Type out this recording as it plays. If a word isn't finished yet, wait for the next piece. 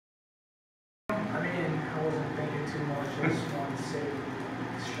just wanted to save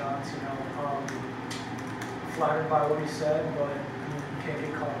his shots, you know. Flattered by what he said, but I mean, you can't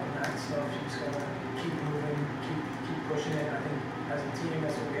get caught up in that stuff. You just gotta keep moving, keep pushing it. I think as a team,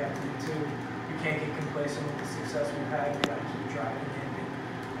 that's what we have to do too. We can't get complacent with the success we've had. We gotta keep driving in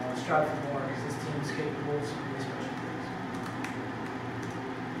and strive for more because this team is capable of some really special things.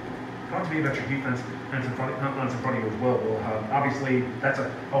 Talk to me about your defense in front of you as well. Well, obviously,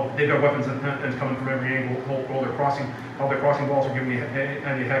 they've got weapons coming from every angle. All their crossing balls are giving you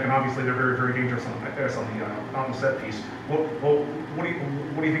any heck, and obviously they're very, very dangerous on the set piece. What do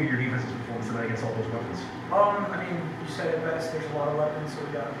you think of your defense's performance tonight against all those weapons? I mean, you said it best. There's a lot of weapons, so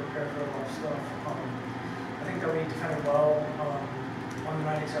we got to prepare for a lot of stuff. I think that we defended well on the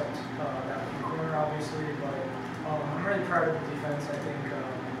night, except that corner, obviously. But I'm really proud of the defense. I think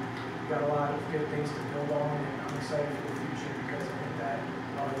we got a lot of good things to build on, and I'm excited for the future because I think that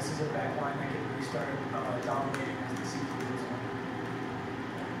this is a back line that can really start dominating as the season goes on.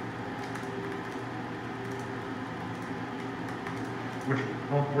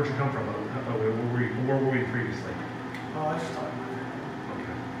 Where'd you come from? Where were we previously? I just talked about that.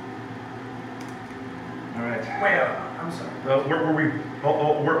 Okay. All right. Wait, I'm sorry. Where were we?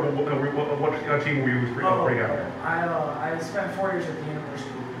 What team were you with? I spent 4 years at the University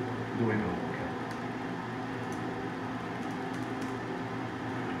of Louisville. Okay.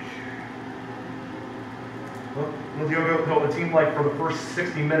 Well, Diogo, it seemed like for the first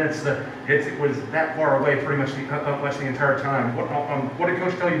 60 minutes that it was that far away pretty much the entire time. What did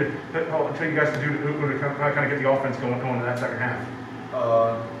Coach tell you guys to do to kind of get the offense going in that second half?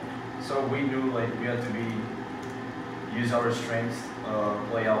 So we knew we had to use our strengths,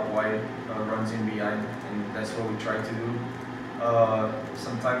 play out wide, runs in behind, and that's what we tried to do.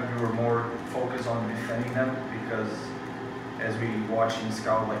 Sometimes we were more focused on defending them because as we watch in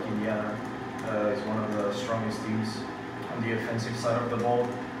scout, like Indiana is one of the strongest teams on the offensive side of the ball.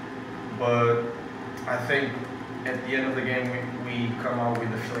 But I think at the end of the game, we come out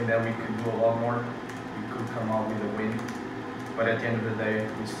with the feeling that we could do a lot more. We could come out with a win. But at the end of the day,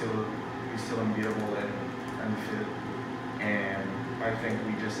 we're still unbeatable and unfit. And I think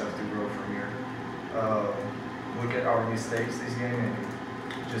we just have to grow from here. Look at our mistakes this game and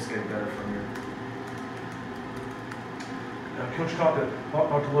just get better from here. Coach talked a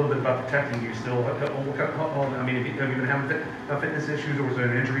little bit about protecting you still. I mean, have you been having fitness issues, or was there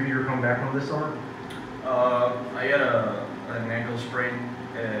an injury that you're coming back from this summer? I had an ankle sprain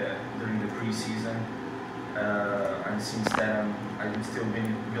during the preseason, and since then I've still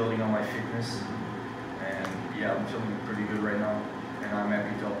been building on my fitness, and yeah, I'm feeling pretty good right now, and I'm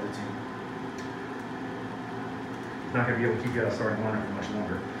happy to help the team. Not going to be able to keep you out of starting lineup for much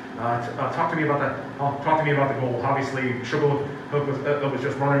longer. Talk to me about that. Talk to me about the goal. Obviously, Sugar was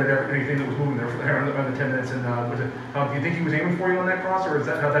just running at anything that was moving there on the 10 minutes. And do you think he was aiming for you on that cross, or is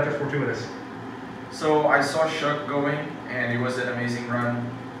that just fortuitous? So I saw Shuck going, and it was an amazing run.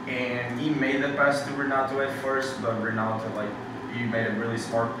 And he made the pass to Renato at first, but Renato, he made a really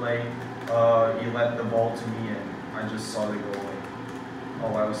smart play. He led the ball to me, and I just saw the goal. And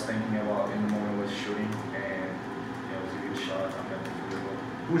all I was thinking about in the moment was shooting, and it was a good shot. I'm happy for the goal.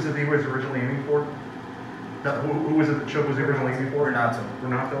 Who was it he was originally aiming for? Who was it that Chubb was originally aiming for? Renato.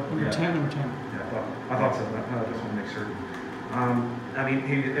 Renato? Number 10, number 10. Yeah, I thought so. I just want to make certain. I mean,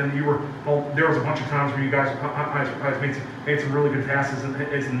 there was a bunch of times where you guys made some really good passes, and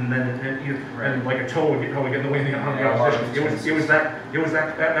then like a toe would get in the way of the opposition. It was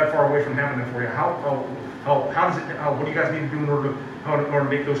that far away from happening for you. How does it? What do you guys need to do in order to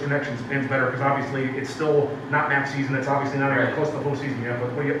make those connections better? Because obviously it's still not max season. It's obviously not even close to the postseason yet.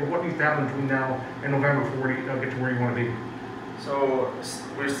 But what needs to happen between now and November before you get to where you want to be? So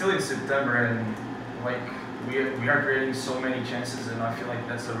we're still in September, and we are creating so many chances, and I feel like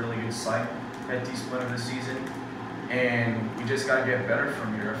that's a really good sign at this point of the season. And we just gotta get better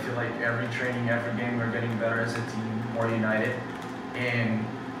from here. I feel like every training, every game, we're getting better as a team, more united. And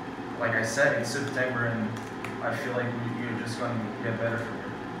like I said, it's September, and I feel like we're just gonna get better from here.